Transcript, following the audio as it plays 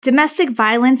Domestic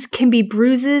violence can be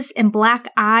bruises and black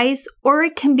eyes, or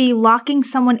it can be locking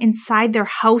someone inside their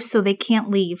house so they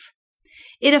can't leave.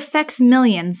 It affects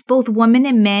millions, both women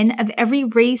and men, of every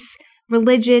race,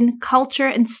 religion, culture,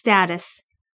 and status.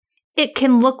 It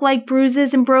can look like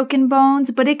bruises and broken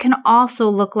bones, but it can also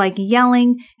look like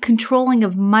yelling, controlling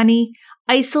of money,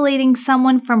 isolating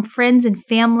someone from friends and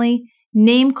family,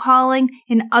 name-calling,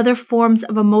 and other forms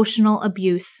of emotional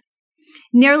abuse.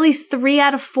 Nearly 3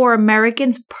 out of 4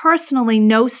 Americans personally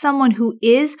know someone who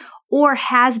is or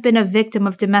has been a victim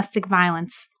of domestic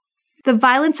violence. The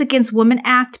Violence Against Women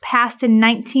Act passed in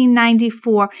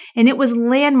 1994, and it was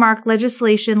landmark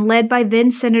legislation led by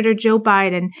then-Senator Joe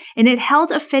Biden, and it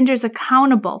held offenders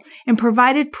accountable and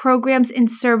provided programs and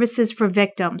services for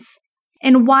victims.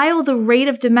 And while the rate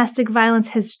of domestic violence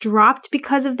has dropped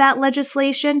because of that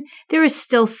legislation, there is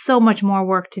still so much more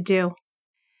work to do.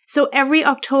 So every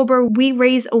October, we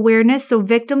raise awareness so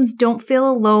victims don't feel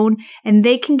alone and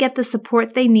they can get the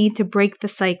support they need to break the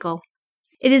cycle.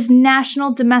 It is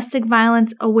National Domestic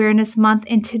Violence Awareness Month,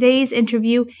 and today's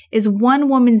interview is one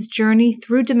woman's journey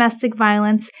through domestic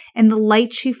violence and the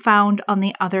light she found on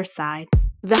the other side.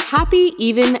 The Happy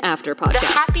Even After Podcast. The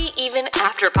Happy Even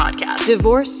After Podcast.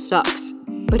 Divorce sucks,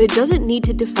 but it doesn't need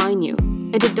to define you,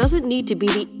 and it doesn't need to be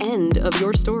the end of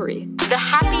your story. The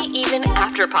Happy Even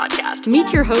After Podcast.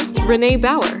 Meet your host, Renee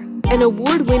Bauer, an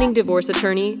award-winning divorce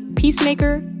attorney,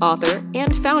 peacemaker, author,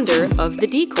 and founder of The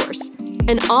D Course,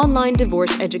 an online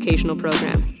divorce educational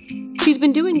program. She's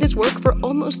been doing this work for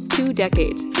almost 2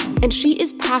 decades, and she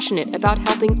is passionate about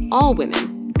helping all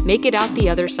women make it out the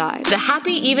other side. The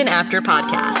Happy Even After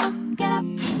Podcast.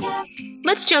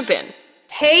 Let's jump in.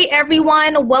 Hey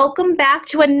everyone, welcome back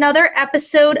to another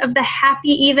episode of the Happy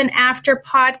Even After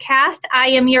podcast. I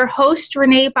am your host,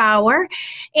 Renee Bauer,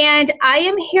 and I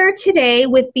am here today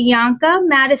with Bianca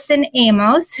Madison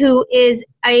Amos, who is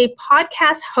a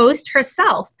podcast host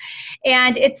herself.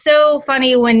 And it's so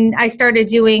funny, when I started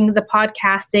doing the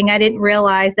podcasting, I didn't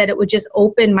realize that it would just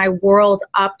open my world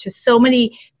up to so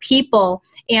many people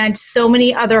and so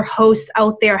many other hosts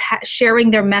out there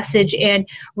sharing their message and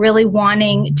really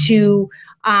wanting to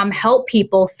help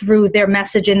people through their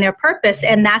message and their purpose.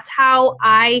 And that's how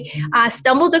I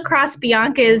stumbled across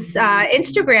Bianca's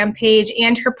Instagram page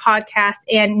and her podcast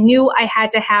and knew I had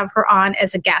to have her on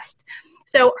as a guest.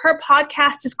 So her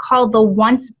podcast is called the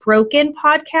Once Broken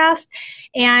Podcast.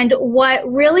 And what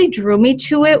really drew me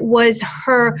to it was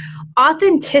her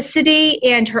authenticity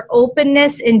and her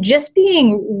openness and just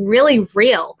being really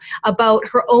real about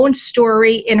her own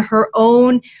story and her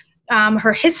own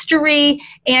her history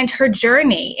and her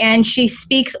journey. And she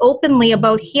speaks openly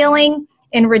about healing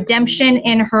and redemption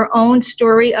in her own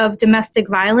story of domestic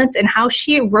violence and how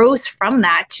she rose from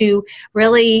that to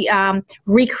really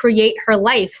recreate her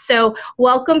life. So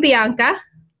welcome, Bianca.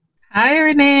 Hi,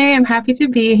 Renee. I'm happy to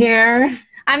be here.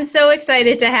 I'm so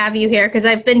excited to have you here because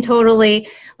I've been totally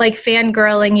like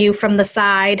fangirling you from the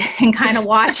side and kind of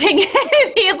watching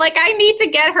it, being like, I need to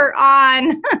get her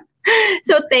on.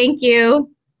 So thank you.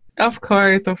 Of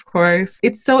course, of course.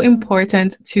 It's so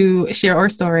important to share our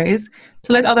stories,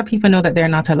 to let other people know that they're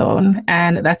not alone.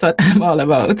 And that's what I'm all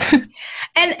about.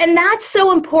 And that's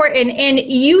so important. And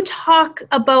you talk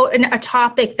about a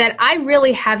topic that I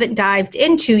really haven't dived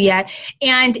into yet.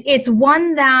 And it's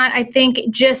one that I think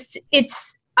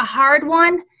it's a hard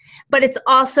one, but it's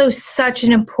also such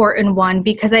an important one,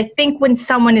 because I think when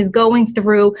someone is going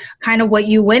through kind of what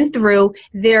you went through,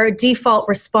 their default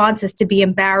response is to be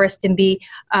embarrassed and be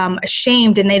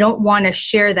ashamed, and they don't want to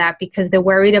share that because they're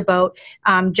worried about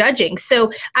judging.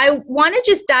 So I want to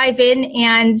just dive in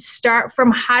and start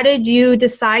from, how did you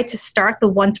decide to start the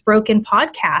Once Broken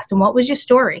podcast, and what was your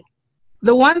story?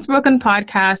 The Once Broken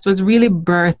podcast was really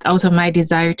birthed out of my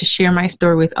desire to share my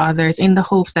story with others in the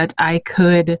hopes that I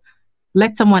could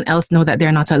let someone else know that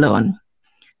they're not alone.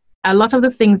 A lot of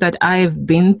the things that I've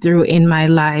been through in my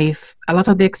life, a lot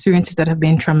of the experiences that have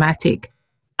been traumatic,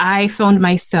 I found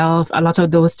myself a lot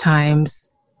of those times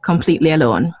completely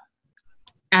alone.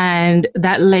 And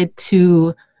that led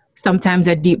to sometimes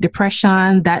a deep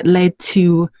depression. That led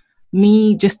to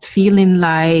me just feeling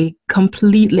like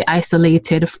completely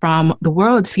isolated from the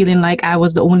world, feeling like I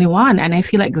was the only one. And I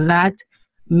feel like that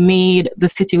made the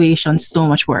situation so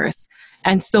much worse.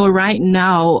 And so right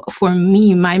now, for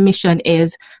me, my mission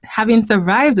is, having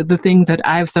survived the things that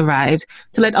I've survived,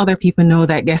 to let other people know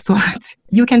that, guess what?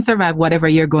 You can survive whatever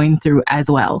you're going through as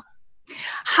well.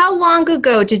 How long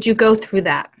ago did you go through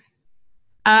that?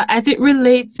 As it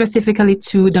relates specifically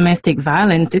to domestic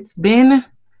violence, it's been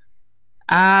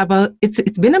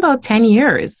about 10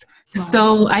 years. Wow.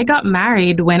 So I got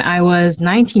married when I was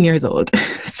 19 years old.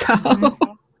 So...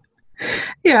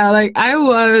 Yeah, like I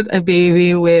was a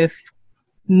baby with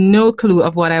no clue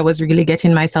of what I was really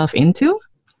getting myself into.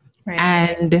 Right.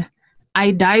 And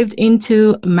I dived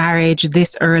into marriage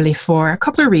this early for a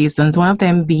couple of reasons. One of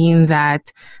them being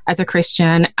that as a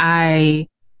Christian, I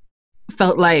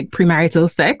felt like premarital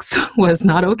sex was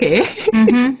not okay.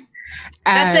 Mm-hmm.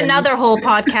 That's another whole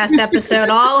podcast episode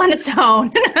all on its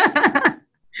own.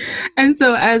 And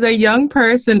so as a young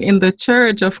person in the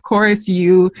church, of course,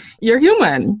 you're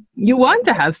human. You want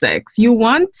to have sex. You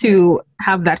want to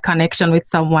have that connection with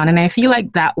someone. And I feel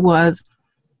like that was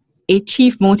a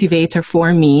chief motivator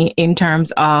for me in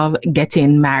terms of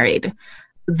getting married.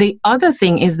 The other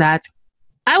thing is that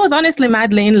I was honestly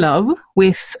madly in love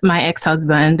with my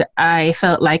ex-husband. I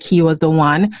felt like he was the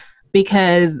one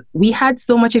because we had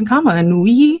so much in common.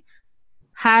 We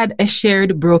had a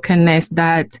shared brokenness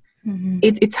that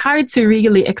it's hard to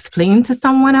really explain to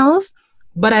someone else,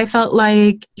 but I felt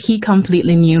like he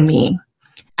completely knew me.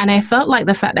 And I felt like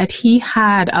the fact that he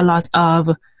had a lot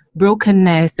of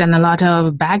brokenness and a lot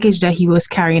of baggage that he was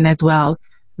carrying as well,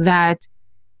 that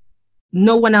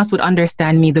no one else would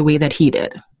understand me the way that he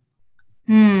did.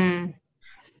 And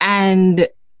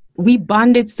we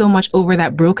bonded so much over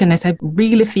that brokenness. I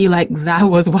really feel like that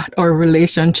was what our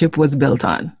relationship was built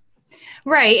on.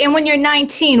 Right. And when you're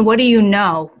 19, what do you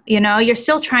know? You know, you're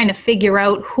still trying to figure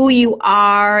out who you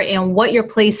are and what your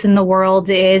place in the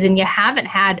world is. And you haven't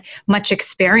had much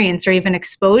experience or even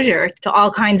exposure to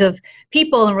all kinds of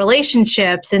people and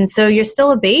relationships. And so you're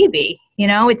still a baby. You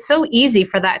know, it's so easy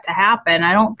for that to happen.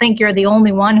 I don't think you're the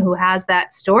only one who has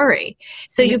that story.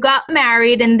 So you got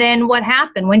married, and then what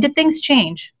happened? When did things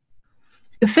change?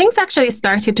 Things actually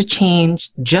started to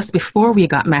change just before we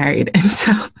got married. And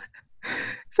so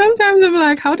sometimes I'm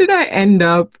like, how did I end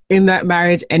up in that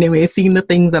marriage anyway, seeing the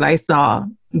things that I saw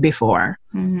before?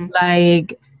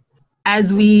 Like,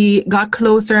 as we got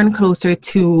closer and closer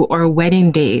to our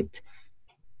wedding date,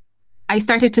 I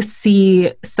started to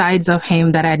see sides of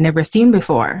him that I'd never seen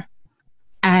before.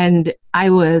 And I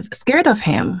was scared of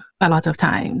him a lot of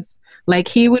times. Like,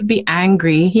 he would be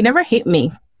angry. He never hit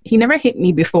me. He never hit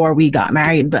me before we got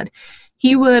married, but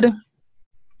he would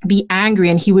be angry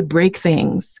and he would break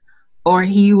things. Or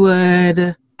he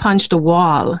would punch the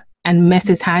wall and mess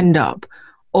his hand up.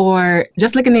 Or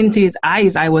just looking into his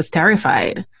eyes, I was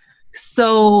terrified.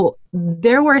 So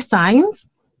there were signs.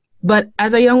 But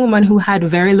as a young woman who had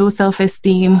very low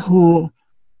self-esteem, who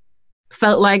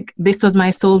felt like this was my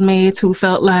soulmate, who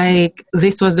felt like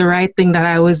this was the right thing that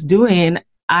I was doing,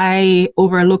 I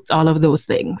overlooked all of those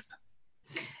things.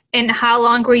 And how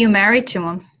long were you married to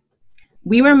him?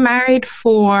 We were married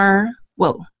for,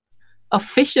 well,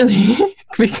 officially,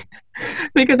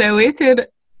 because I waited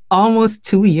almost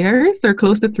 2 years or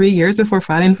close to 3 years before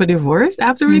filing for divorce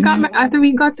after we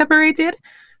got separated.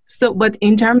 So, but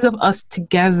in terms of us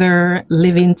together,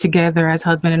 living together as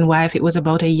husband and wife, it was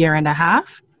about 1.5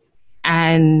 years.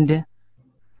 And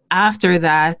after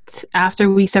that, after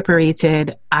we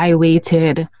separated, I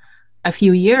waited a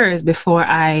few years before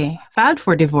I filed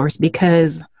for divorce,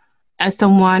 because as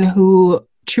someone who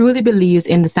truly believes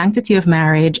in the sanctity of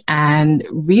marriage and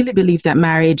really believes that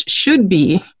marriage should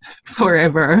be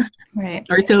forever, right,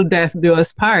 or till death do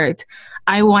us part,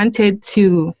 I wanted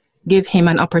to give him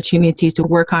an opportunity to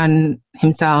work on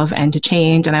himself and to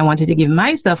change. And I wanted to give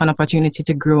myself an opportunity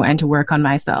to grow and to work on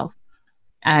myself.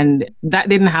 And that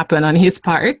didn't happen on his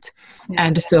part. Yeah.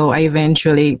 And so I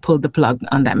eventually pulled the plug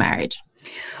on that marriage.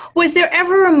 Was there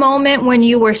ever a moment when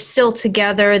you were still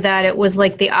together that it was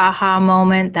like the aha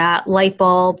moment, that light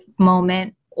bulb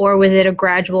moment, or was it a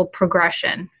gradual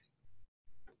progression?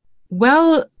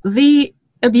 Well, the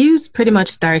abuse pretty much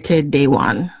started day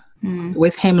one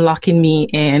with him locking me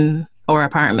in our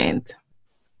apartment.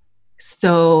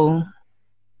 So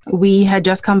we had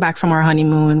just come back from our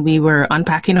honeymoon. We were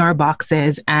unpacking our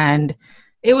boxes and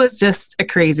it was just a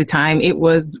crazy time. We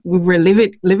were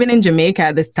living in Jamaica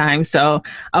at this time. So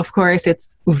of course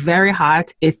it's very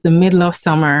hot. It's the middle of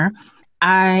summer.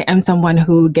 I am someone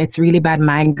who gets really bad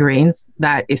migraines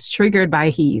that is triggered by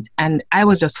heat. And I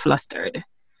was just flustered.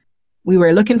 We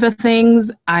were looking for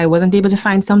things. I wasn't able to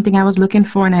find something I was looking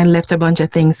for. And I left a bunch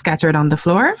of things scattered on the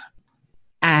floor.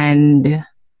 And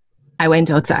I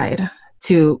went outside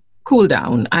to cool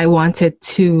down. I wanted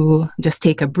to just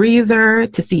take a breather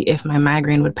to see if my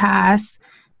migraine would pass.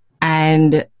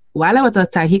 And while I was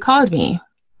outside, he called me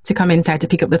to come inside to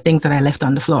pick up the things that I left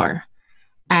on the floor.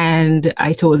 And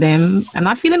I told him, I'm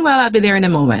not feeling well. I'll be there in a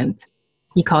moment.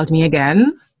 He called me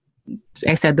again.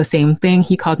 I said the same thing.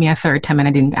 He called me a third time and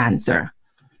I didn't answer.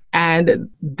 And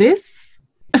this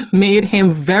made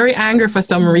him very angry for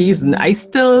some reason. I'm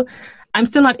still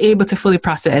not able to fully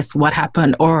process what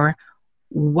happened or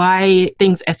why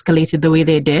things escalated the way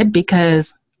they did,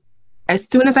 because as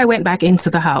soon as I went back into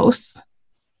the house,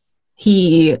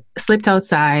 he slipped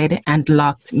outside and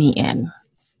locked me in.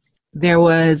 There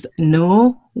was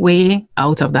no way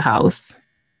out of the house.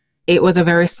 It was a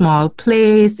very small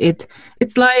place.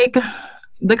 It's like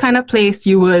the kind of place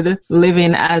you would live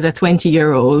in as a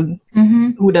 20-year-old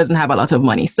who doesn't have a lot of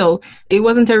money. So it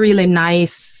wasn't a really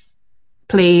nice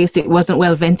place. It wasn't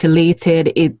well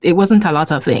ventilated. It wasn't a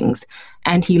lot of things.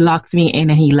 And he locked me in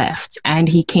and he left. And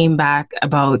he came back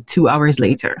about 2 hours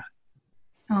later.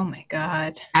 Oh my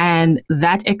God. And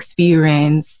that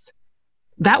experience,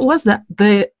 that was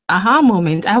the aha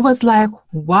moment. I was like,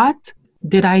 what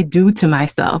did I do to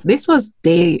myself? This was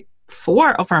day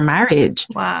 4 of our marriage.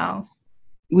 Wow.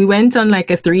 We went on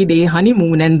like a 3-day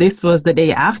honeymoon, and this was the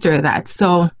day after that.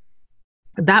 So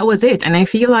that was it. And I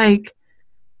feel like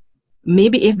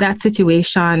maybe if that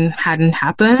situation hadn't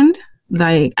happened,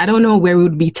 like, I don't know where we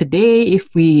would be today,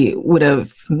 if we would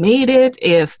have made it,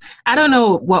 I don't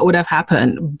know what would have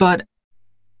happened. But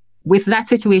with that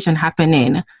situation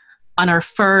happening on our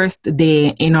first day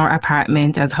in our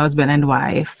apartment as husband and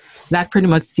wife, that pretty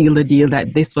much sealed the deal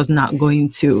that this was not going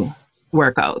to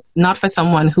work out. Not for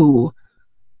someone who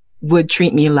would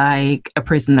treat me like a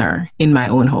prisoner in my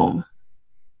own home.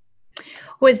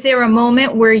 Was there a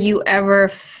moment where you ever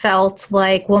felt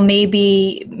like, well,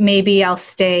 maybe I'll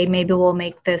stay, maybe we'll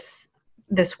make this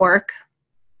work?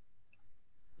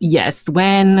 Yes,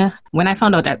 when I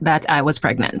found out that I was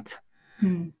pregnant.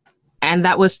 And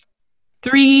that was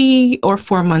 3 or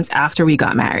 4 months after we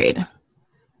got married.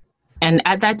 And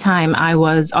at that time, I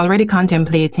was already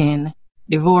contemplating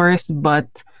divorce,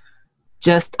 but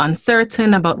just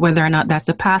uncertain about whether or not that's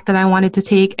a path that I wanted to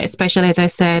take, especially, as I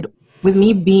said, with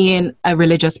me being a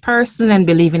religious person and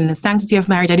believing in the sanctity of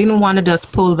marriage. I didn't want to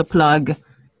just pull the plug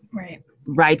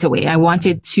right away. I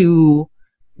wanted to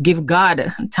give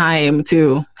God time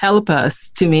to help us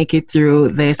to make it through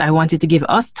this. I wanted to give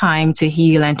us time to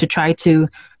heal and to try to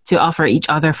offer each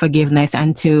other forgiveness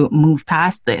and to move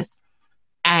past this.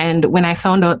 And when I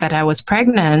found out that I was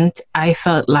pregnant, I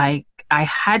felt like I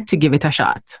had to give it a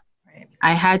shot.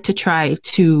 I had to try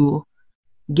to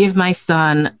give my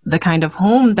son the kind of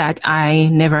home that I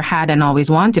never had and always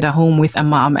wanted, a home with a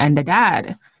mom and a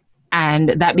dad. And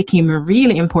that became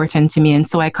really important to me. And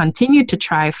so I continued to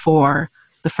try for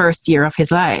the first year of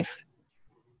his life.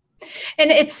 And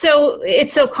it's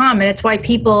so common. It's why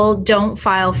people don't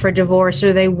file for divorce,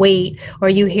 or they wait, or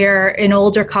you hear an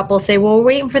older couple say, well, we're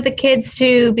waiting for the kids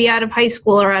to be out of high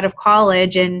school or out of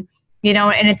college. And,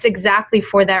 and it's exactly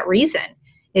for that reason,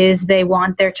 is they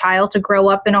want their child to grow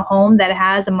up in a home that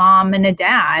has a mom and a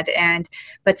dad.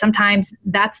 But sometimes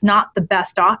that's not the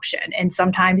best option. And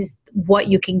sometimes what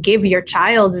you can give your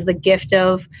child is the gift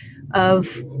of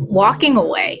walking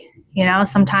away,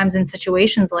 sometimes in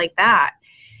situations like that.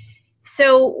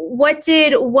 So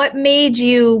what made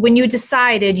you, when you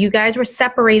decided, you guys were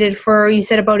separated for, you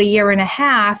said about 1.5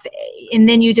 years, and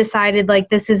then you decided like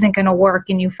this isn't going to work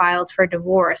and you filed for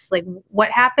divorce. Like what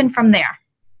happened from there?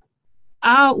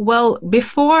 Well,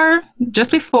 just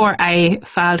before I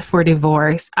filed for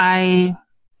divorce, I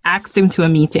asked him to a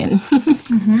meeting.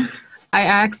 I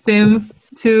asked him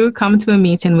to come to a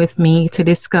meeting with me to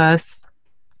discuss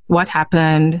what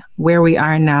happened, where we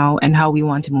are now, and how we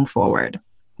want to move forward.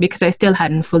 Because I still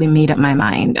hadn't fully made up my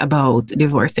mind about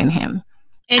divorcing him.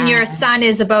 And your son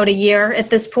is about 1 year at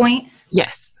this point?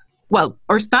 Yes. Well,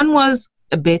 our son was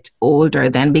a bit older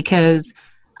then, because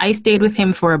I stayed with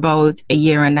him for about 1.5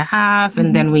 years,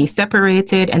 and then we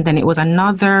separated, and then it was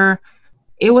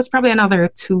probably another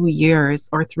 2 years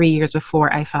or 3 years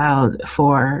before I filed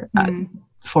for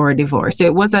divorce. So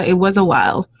it was a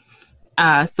while.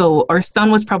 So our son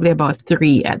was probably about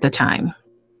 3 at the time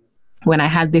when I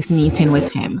had this meeting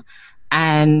with him.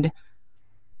 And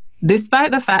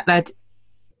despite the fact that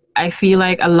I feel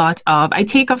like I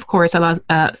take, of course,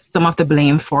 some of the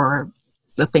blame for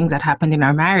the things that happened in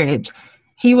our marriage,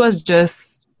 he was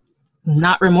just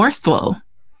not remorseful.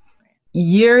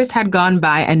 Years had gone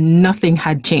by and nothing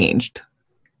had changed.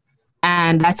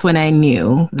 And that's when I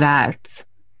knew that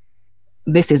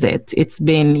this is it. It's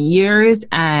been years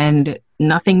and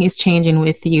nothing is changing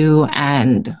with you,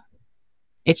 and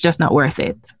it's just not worth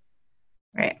it.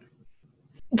 Right.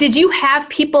 Did you have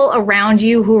people around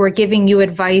you who were giving you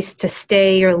advice to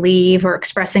stay or leave or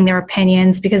expressing their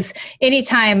opinions? Because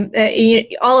anytime,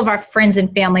 all of our friends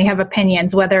and family have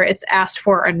opinions, whether it's asked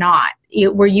for or not.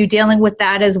 Were you dealing with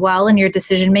that as well in your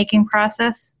decision-making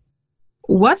process?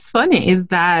 What's funny is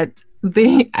that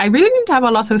I really didn't have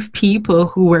a lot of people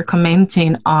who were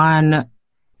commenting on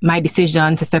my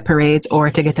decision to separate or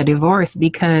to get a divorce,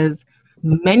 because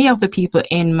many of the people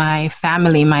in my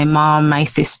family, my mom, my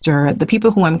sister, the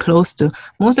people who I'm close to,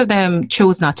 most of them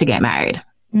chose not to get married.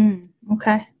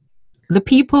 Okay. The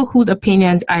people whose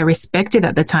opinions I respected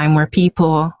at the time were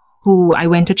people who I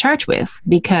went to church with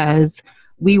because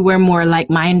we were more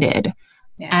like-minded.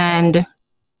 Yeah. And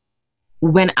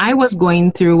when I was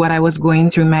going through what I was going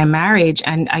through in my marriage,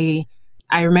 and I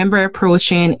remember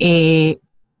approaching a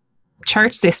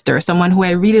church sister, someone who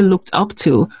I really looked up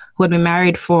to, who had been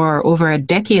married for over a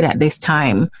decade at this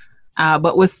time,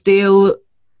 but was still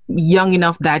young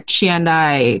enough that she and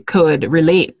I could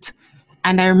relate.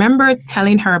 And I remember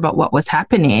telling her about what was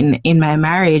happening in my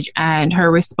marriage, and her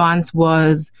response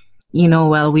was,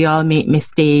 well, we all make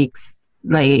mistakes.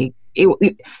 Like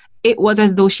it was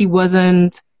as though she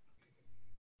wasn't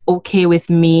okay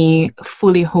with me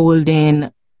fully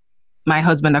holding my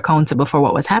husband accountable for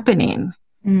what was happening.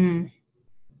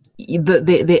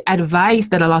 The advice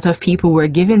that a lot of people were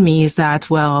giving me is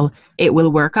that, well, it will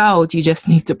work out. You just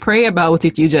need to pray about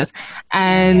it.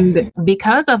 And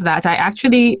because of that, I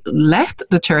actually left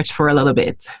the church for a little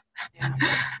bit. Yeah.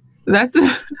 That's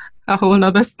a whole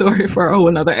nother story for a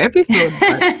whole nother episode.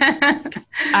 But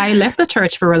I left the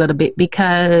church for a little bit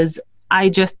because I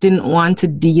just didn't want to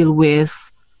deal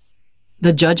with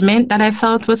the judgment that I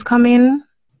felt was coming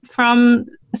from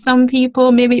some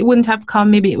people. Maybe it wouldn't have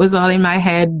come, maybe it was all in my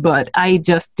head, but I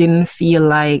just didn't feel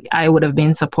like I would have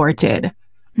been supported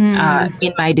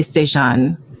in my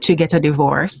decision to get a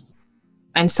divorce.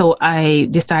 And so I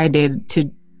decided to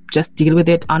just deal with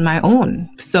it on my own.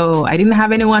 So I didn't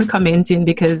have anyone commenting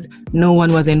because no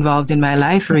one was involved in my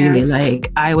life, really.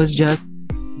 Like, I was just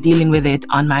dealing with it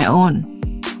on my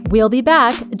own. We'll be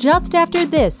back just after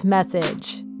this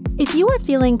message. If you are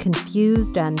feeling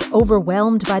confused and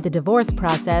overwhelmed by the divorce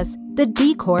process, the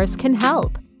D-Course can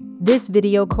help. This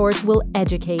video course will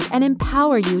educate and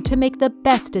empower you to make the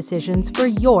best decisions for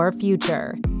your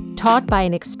future. Taught by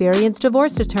an experienced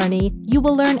divorce attorney, you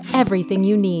will learn everything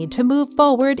you need to move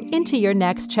forward into your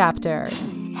next chapter.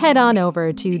 Head on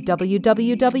over to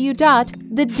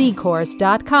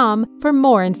www.thedcourse.com for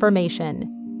more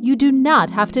information. You do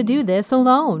not have to do this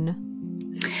alone.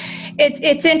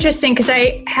 It's interesting because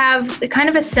I have kind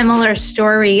of a similar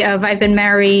story of I've been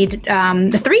married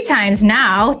 3 times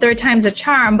now, 3rd time's a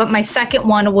charm, but my second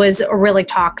one was a really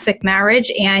toxic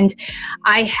marriage. And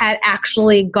I had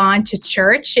actually gone to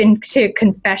church and to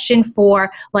confession for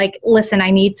like, listen,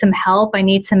 I need some help. I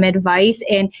need some advice,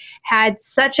 and had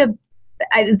such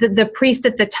the priest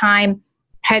at the time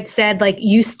had said, like,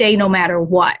 you stay no matter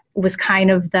what, was kind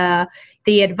of the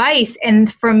advice.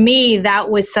 And for me, that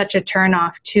was such a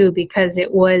turnoff too, because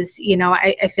it was,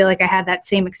 I feel like I had that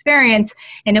same experience,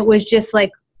 and it was just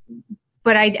like,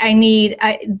 but I need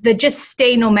the just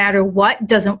stay no matter what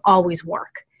doesn't always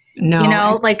work.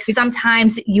 No,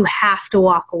 sometimes you have to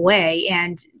walk away,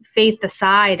 and faith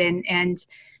aside, and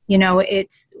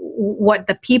it's what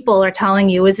the people are telling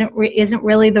you isn't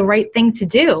really the right thing to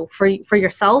do for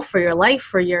yourself, for your life,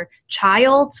 for your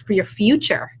child, for your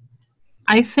future.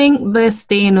 I think the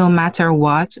stay no matter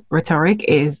what rhetoric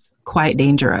is quite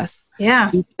dangerous. Yeah.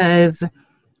 Because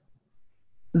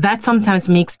that sometimes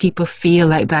makes people feel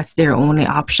like that's their only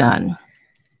option.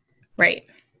 Right.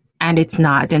 And it's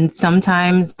not. And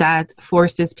sometimes that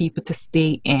forces people to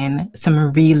stay in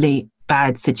some really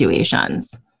bad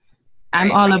situations.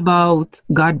 I'm all about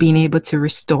God being able to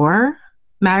restore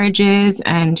marriages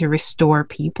and to restore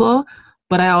people.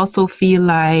 But I also feel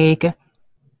like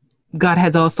God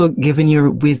has also given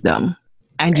you wisdom,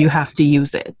 and you have to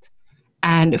use it.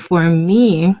 And for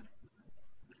me,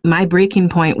 my breaking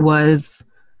point was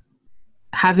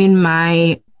having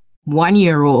my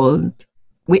 1-year-old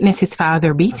witness his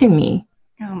father beating me.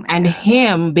 And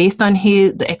him, based on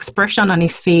the expression on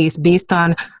his face, based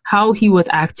on how he was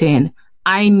acting,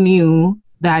 I knew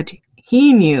that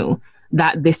he knew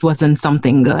that this wasn't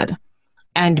something good.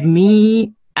 And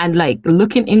me, and like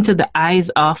looking into the eyes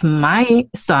of my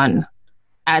son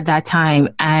at that time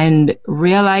and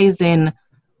realizing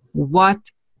what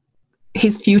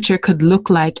his future could look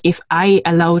like if I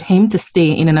allowed him to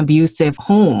stay in an abusive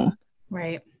home.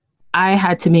 Right. I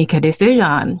had to make a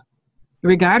decision,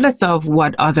 regardless of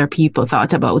what other people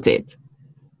thought about it.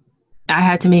 I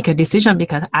had to make a decision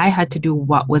because I had to do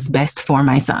what was best for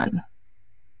my son.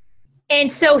 And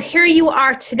so here you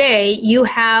are today. You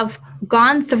have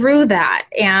gone through that,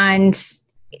 and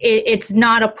it's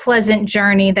not a pleasant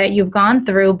journey that you've gone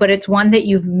through, but it's one that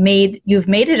you've made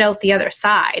it out the other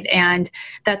side. And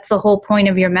that's the whole point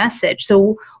of your message.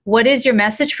 So what is your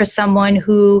message for someone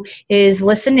who is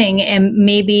listening and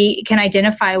maybe can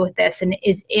identify with this and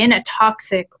is in a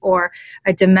toxic or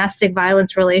a domestic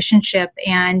violence relationship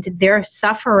and they're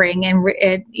suffering and,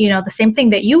 the same thing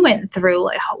that you went through?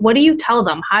 Like, what do you tell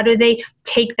them? How do they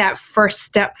take that first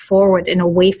step forward and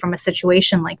away from a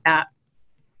situation like that?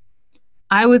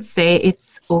 I would say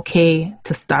it's okay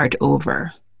to start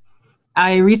over.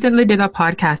 I recently did a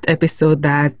podcast episode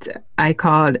that I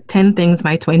called 10 Things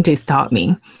My 20s Taught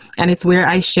Me. And it's where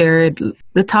I shared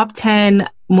the top 10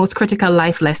 most critical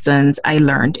life lessons I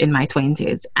learned in my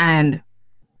 20s. And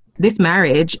this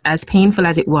marriage, as painful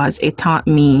as it was, it taught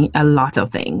me a lot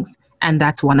of things. And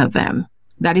that's one of them,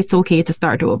 that it's okay to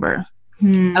start over.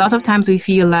 A lot of times we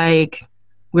feel like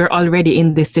we're already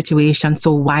in this situation,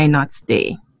 so why not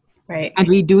stay? Right. And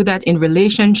we do that in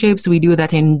relationships, we do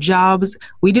that in jobs,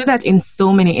 we do that in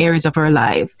so many areas of our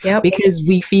life. Yep. Because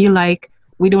we feel like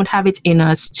we don't have it in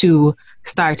us to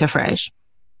start afresh.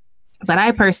 But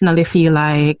I personally feel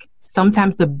like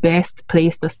sometimes the best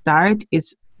place to start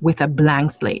is with a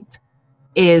blank slate,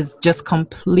 is just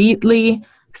completely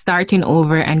starting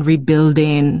over and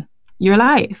rebuilding your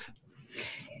life.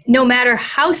 No matter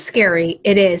how scary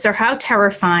it is or how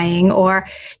terrifying, or,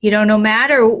 no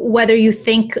matter whether you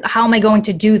think, how am I going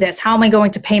to do this? How am I going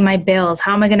to pay my bills?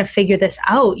 How am I going to figure this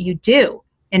out? You do.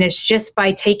 And it's just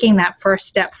by taking that first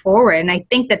step forward. And I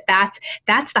think that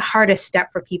that's the hardest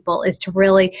step for people, is to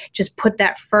really just put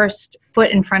that first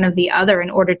foot in front of the other in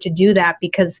order to do that,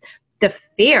 because the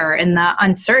fear and the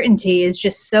uncertainty is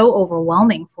just so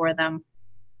overwhelming for them.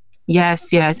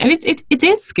 Yes. And it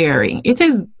is scary. It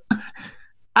is.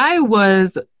 I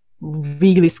was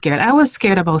really scared. I was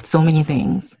scared about so many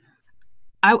things.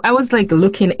 I was like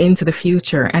looking into the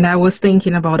future, and I was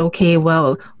thinking about, okay,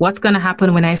 well, what's going to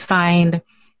happen when I find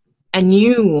a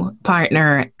new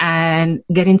partner and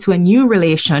get into a new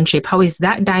relationship? How is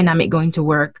that dynamic going to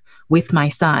work with my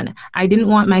son? I didn't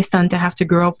want my son to have to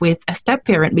grow up with a step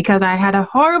parent, because I had a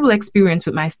horrible experience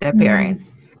with my step parent.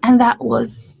 And that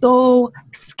was so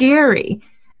scary.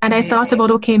 And I thought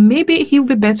about, okay, maybe he would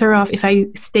be better off if I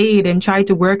stayed and tried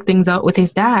to work things out with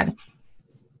his dad.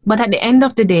 But at the end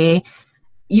of the day,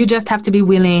 you just have to be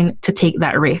willing to take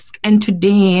that risk. And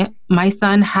today, my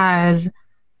son has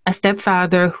a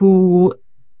stepfather who,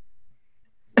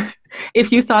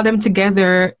 if you saw them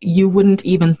together, you wouldn't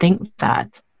even think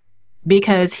that,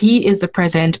 because he is the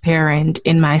present parent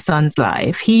in my son's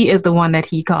life. He is the one that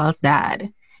he calls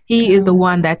dad. He is the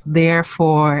one that's there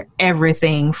for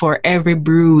everything, for every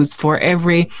bruise, for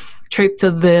every trip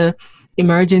to the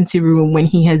emergency room when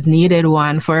he has needed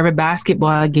one, for every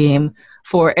basketball game,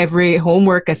 for every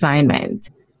homework assignment,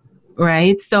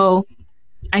 right? So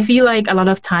I feel like a lot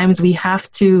of times we have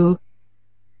to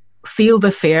feel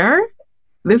the fear.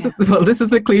 This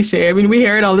is a cliche. I mean, we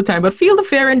hear it all the time, but feel the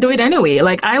fear and do it anyway.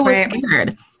 Like, I was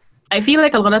scared. I feel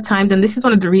like a lot of times, and this is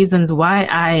one of the reasons why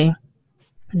I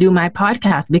do my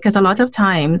podcast, because a lot of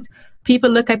times people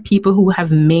look at people who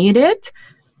have made it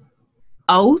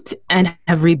out and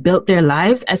have rebuilt their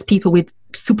lives as people with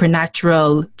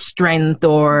supernatural strength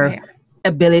or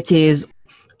abilities.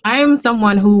 I'm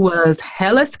someone who was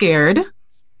hella scared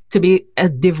to be a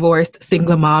divorced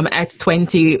single mom at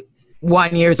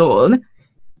 21 years old.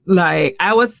 Like,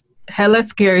 I was hella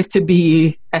scared to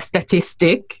be a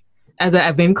statistic, as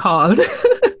I've been called.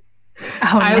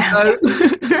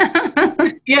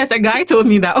 Yes, a guy told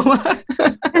me that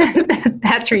one.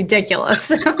 That's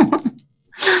ridiculous.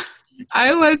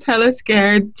 I was hella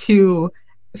scared to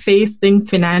face things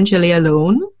financially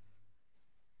alone.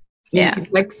 Yeah.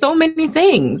 Like, so many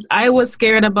things. I was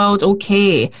scared about,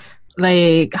 okay,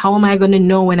 like, how am I going to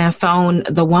know when I found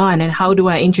the one? And how do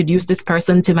I introduce this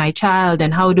person to my child?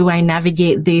 And how do I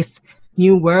navigate this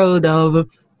new world of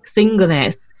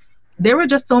singleness? There were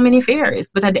just so many fears.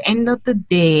 But at the end of the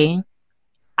day,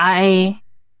 I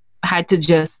had to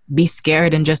just be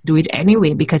scared and just do it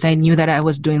anyway, because I knew that I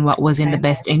was doing what was in the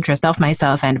best interest of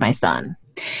myself and my son.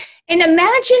 And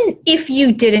imagine if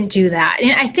you didn't do that.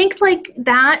 And I think like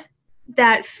that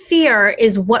fear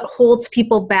is what holds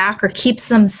people back or keeps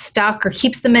them stuck or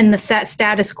keeps them in the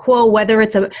status quo, whether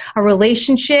it's a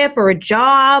relationship or a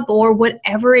job or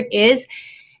whatever it is.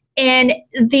 And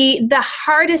the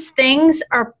hardest things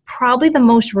are probably the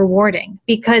most rewarding,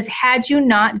 because had you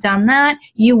not done that,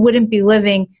 you wouldn't be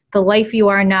living the life you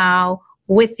are now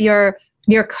with your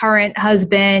current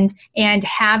husband and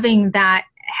having that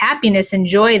happiness and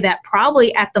joy that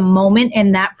probably at the moment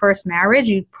in that first marriage,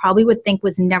 you probably would think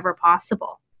was never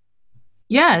possible.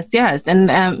 Yes, yes. And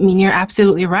I mean, you're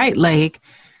absolutely right. Like,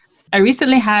 I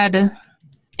recently had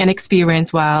an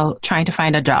experience while trying to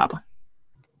find a job.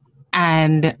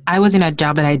 And I was in a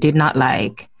job that I did not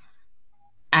like.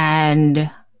 And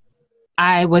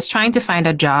I was trying to find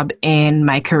a job in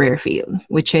my career field,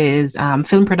 which is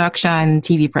film production,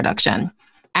 TV production.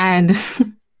 And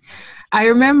I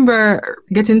remember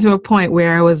getting to a point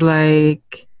where I was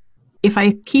like, if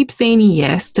I keep saying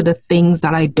yes to the things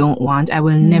that I don't want, I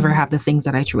will never have the things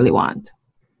that I truly want.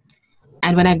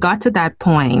 And when I got to that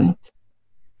point,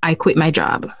 I quit my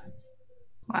job.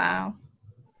 Wow.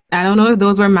 I don't know if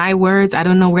those were my words. I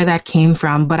don't know where that came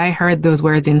from, but I heard those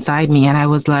words inside me and I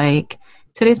was like,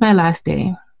 today's my last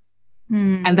day.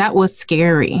 And that was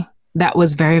scary. That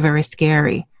was very, very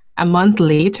scary. A month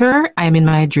later, I'm in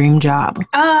my dream job.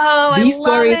 Oh, I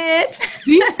love it.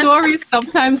 These stories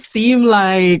sometimes seem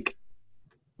like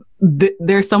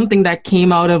there's something that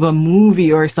came out of a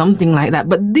movie or something like that.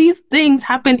 But these things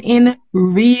happen in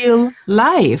real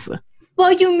life.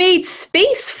 Well, you made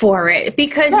space for it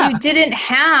because you didn't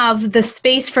have the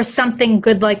space for something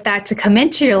good like that to come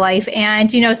into your life.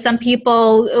 And, you know, some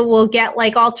people will get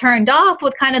like all turned off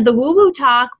with kind of the woo-woo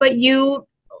talk, but you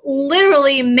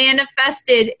literally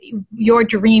manifested your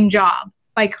dream job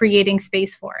by creating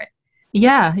space for it.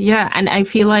 Yeah, yeah. And I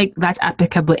feel like that's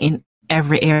applicable in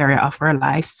every area of our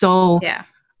life. So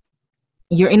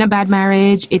you're in a bad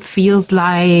marriage. It feels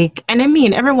like, and I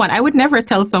mean, everyone, I would never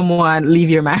tell someone, leave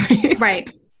your marriage.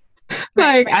 Right.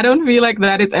 Like, I don't feel like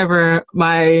that is ever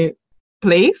my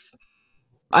place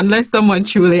unless someone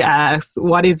truly asks,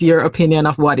 what is your opinion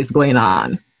of what is going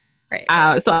on?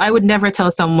 Right. So I would never tell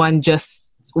someone just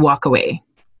walk away.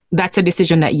 That's a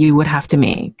decision that you would have to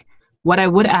make. What I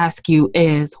would ask you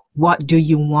is, what do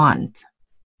you want?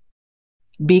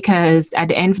 Because at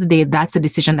the end of the day, that's a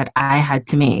decision that I had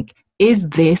to make. Is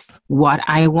this what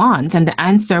I want? And the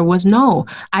answer was no.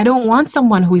 I don't want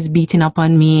someone who is beating up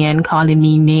on me and calling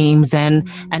me names and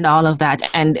all of that.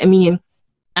 And I mean,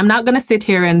 I'm not going to sit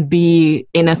here and be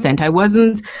innocent. I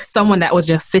wasn't someone that was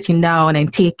just sitting down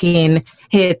and taking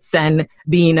hits and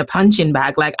being a punching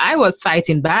bag. Like, I was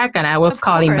fighting back and I was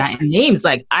calling back names.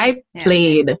 Like, I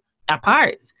played a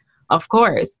part, of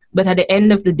course. But at the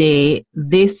end of the day,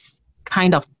 this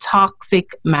kind of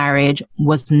toxic marriage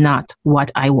was not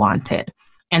what I wanted.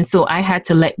 And so I had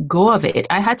to let go of it.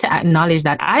 I had to acknowledge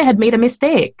that I had made a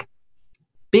mistake.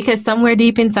 Because somewhere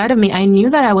deep inside of me, I knew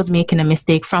that I was making a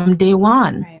mistake from day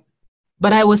one. Right.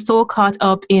 But I was so caught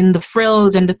up in the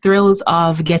frills and the thrills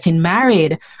of getting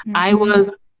married. I was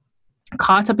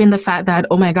caught up in the fact that,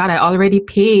 oh my God, I already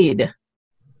paid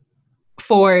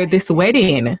for this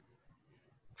wedding.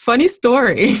 Funny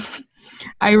story.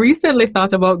 I recently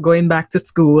thought about going back to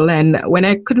school, and when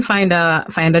I couldn't find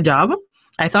a job,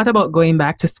 I thought about going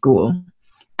back to school.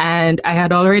 And I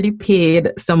had already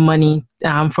paid some money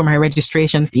for my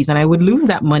registration fees, and I would lose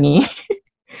that money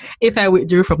if I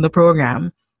withdrew from the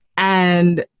program.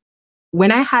 And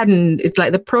when I hadn't, it's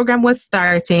like the program was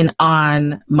starting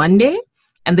on Monday,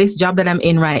 and this job that I'm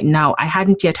in right now, I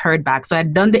hadn't yet heard back. So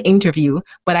I'd done the interview,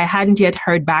 but I hadn't yet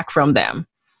heard back from them.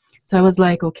 So I was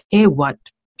like, okay, what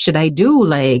should I do?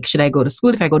 Like, should I go to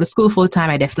school? If I go to school full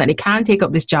time, I definitely can't take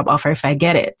up this job offer if I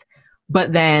get it.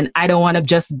 But then I don't want to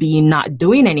just be not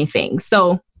doing anything.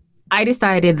 So I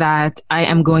decided that I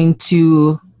am going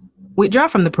to withdraw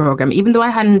from the program, even though I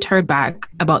hadn't heard back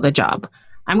about the job.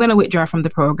 I'm going to withdraw from the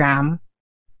program,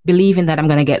 believing that I'm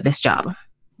going to get this job.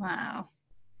 Wow.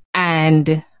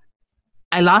 And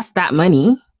I lost that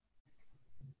money,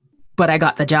 but I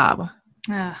got the job.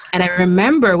 Ugh. And I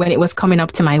remember when it was coming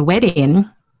up to my wedding,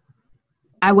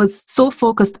 I was so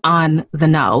focused on the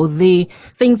now, the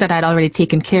things that I'd already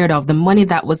taken care of, the money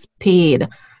that was paid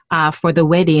for the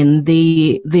wedding,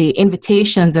 the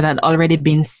invitations that had already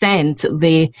been sent,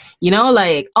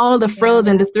 like all the frills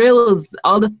and the thrills,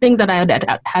 all the things that I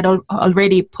had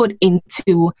already put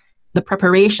into the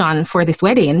preparation for this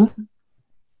wedding.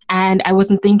 And I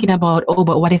wasn't thinking about,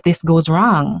 but what if this goes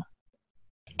wrong?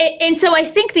 And so I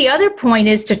think the other point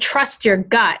is to trust your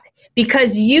gut,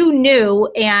 because you knew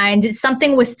and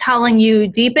something was telling you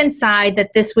deep inside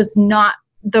that this was not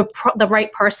the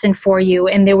right person for you.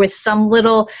 And there was some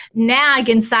little nag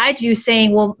inside you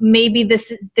saying, well, maybe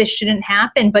this shouldn't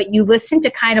happen. But you listened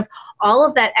to kind of all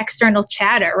of that external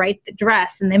chatter, right? The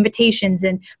dress and the invitations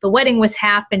and the wedding was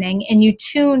happening. And you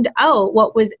tuned out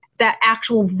what was that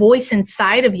actual voice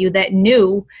inside of you that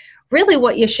knew really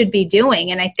what you should be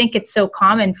doing. And I think it's so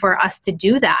common for us to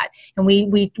do that. And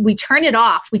we turn it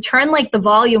off. We turn like the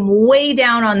volume way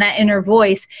down on that inner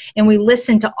voice, and we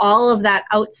listen to all of that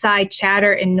outside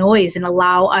chatter and noise and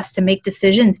allow us to make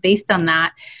decisions based on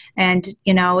that. And,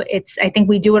 I think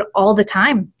we do it all the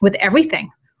time with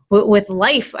everything, with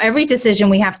life, every decision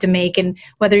we have to make. And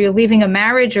whether you're leaving a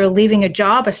marriage or leaving a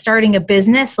job or starting a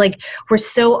business, like we're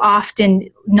so often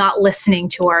not listening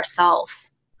to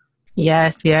ourselves.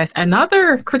 Yes.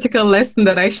 Another critical lesson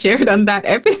that I shared on that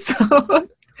episode,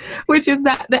 which is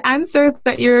that the answers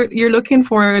that you're looking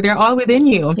for, they're all within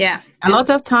you. Yeah. A lot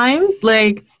of times,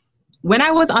 like when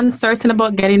I was uncertain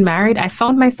about getting married, I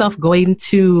found myself going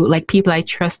to like people I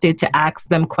trusted to ask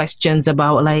them questions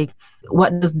about like,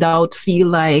 what does doubt feel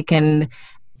like? And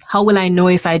how will I know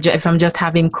if I'm just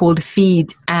having cold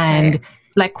feet? And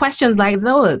like questions like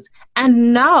those.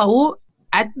 And now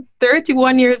at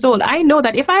 31 years old, I know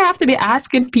that if I have to be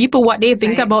asking people what they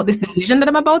think about this decision that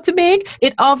I'm about to make,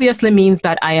 it obviously means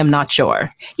that I am not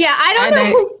sure. Yeah, I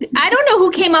don't know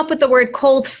who came up with the word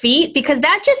cold feet, because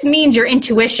that just means your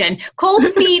intuition. Cold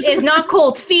feet is not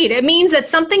cold feet. It means that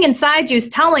something inside you is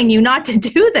telling you not to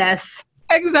do this.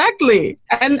 Exactly.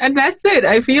 And that's it.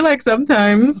 I feel like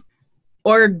sometimes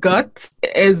our gut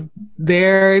is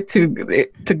there to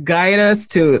guide us,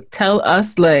 to tell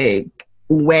us like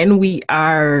when we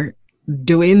are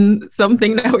doing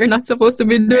something that we're not supposed to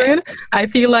be doing. I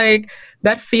feel like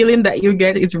that feeling that you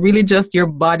get is really just your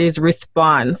body's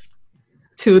response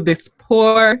to this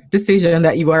poor decision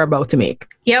that you are about to make.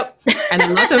 Yep. And a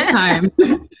lot of times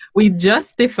we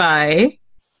justify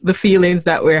the feelings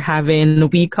that we're having.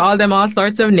 We call them all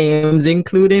sorts of names,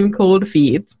 including cold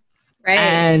feet. Right.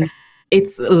 And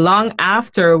it's long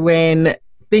after when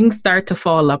things start to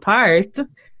fall apart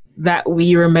that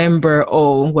we remember,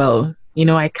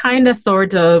 I kind of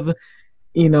sort of,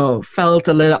 felt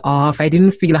a little off. I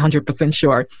didn't feel 100%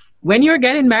 sure. When you're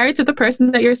getting married to the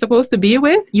person that you're supposed to be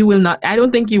with, I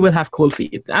don't think you will have cold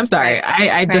feet. I'm sorry.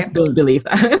 I just don't believe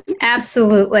that.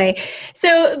 Absolutely.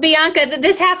 So Bianca,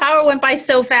 this half hour went by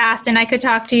so fast and I could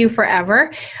talk to you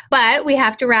forever, but we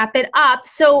have to wrap it up.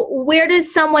 So where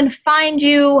does someone find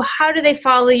you? How do they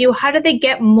follow you? How do they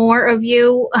get more of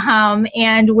you?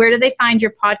 And where do they find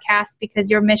your podcast? Because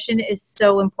your mission is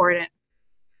so important.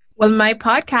 Well, my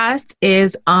podcast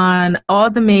is on all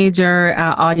the major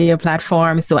audio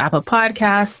platforms. So Apple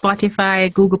Podcasts,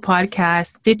 Spotify, Google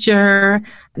Podcasts, Stitcher,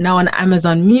 now on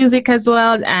Amazon Music as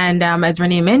well. And as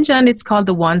Renee mentioned, it's called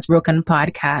the Once Broken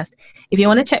Podcast. If you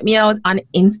want to check me out on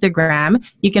Instagram,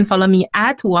 you can follow me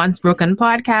at Once Broken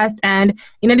Podcast. And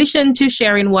in addition to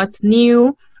sharing what's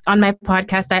new on my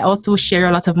podcast, I also share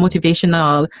a lot of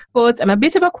motivational quotes. I'm a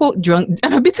bit of a quote junkie.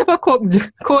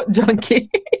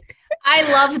 I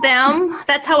love them.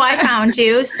 That's how I found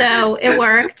you. So it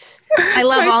worked. I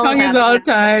love all of that. My tongue is all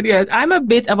tired. Yes, I'm a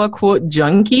bit of a quote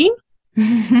junkie.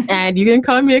 And you can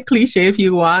call me a cliche if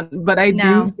you want. But I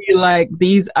do feel like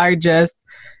these are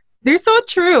they're so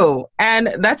true.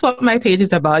 And that's what my page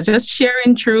is about. Just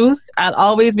sharing truth. I'll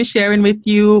always be sharing with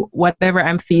you whatever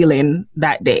I'm feeling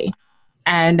that day.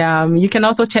 And you can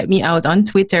also check me out on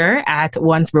Twitter at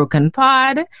Once Broken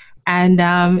Pod.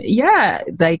 And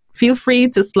feel free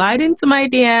to slide into my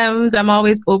DMs. I'm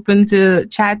always open to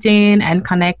chatting and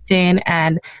connecting.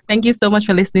 And thank you so much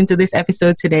for listening to this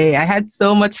episode today. I had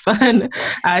so much fun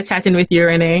chatting with you,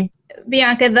 Renee.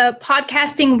 Bianca, the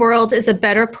podcasting world is a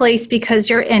better place because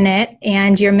you're in it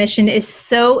and your mission is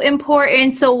so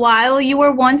important. So while you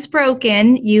were once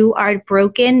broken, you are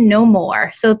broken no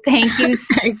more. So thank you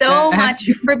so much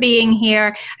for being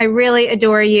here. I really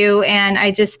adore you. And I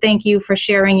just thank you for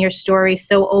sharing your story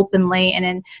so openly and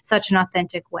in such an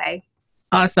authentic way.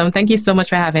 Awesome. Thank you so much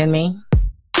for having me.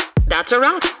 That's a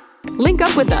wrap. Link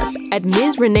up with us at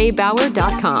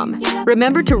MsReneeBauer.com.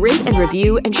 Remember to rate and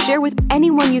review and share with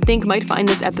anyone you think might find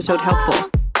this episode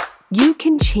helpful. You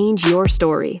can change your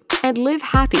story and live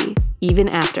happy even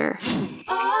after.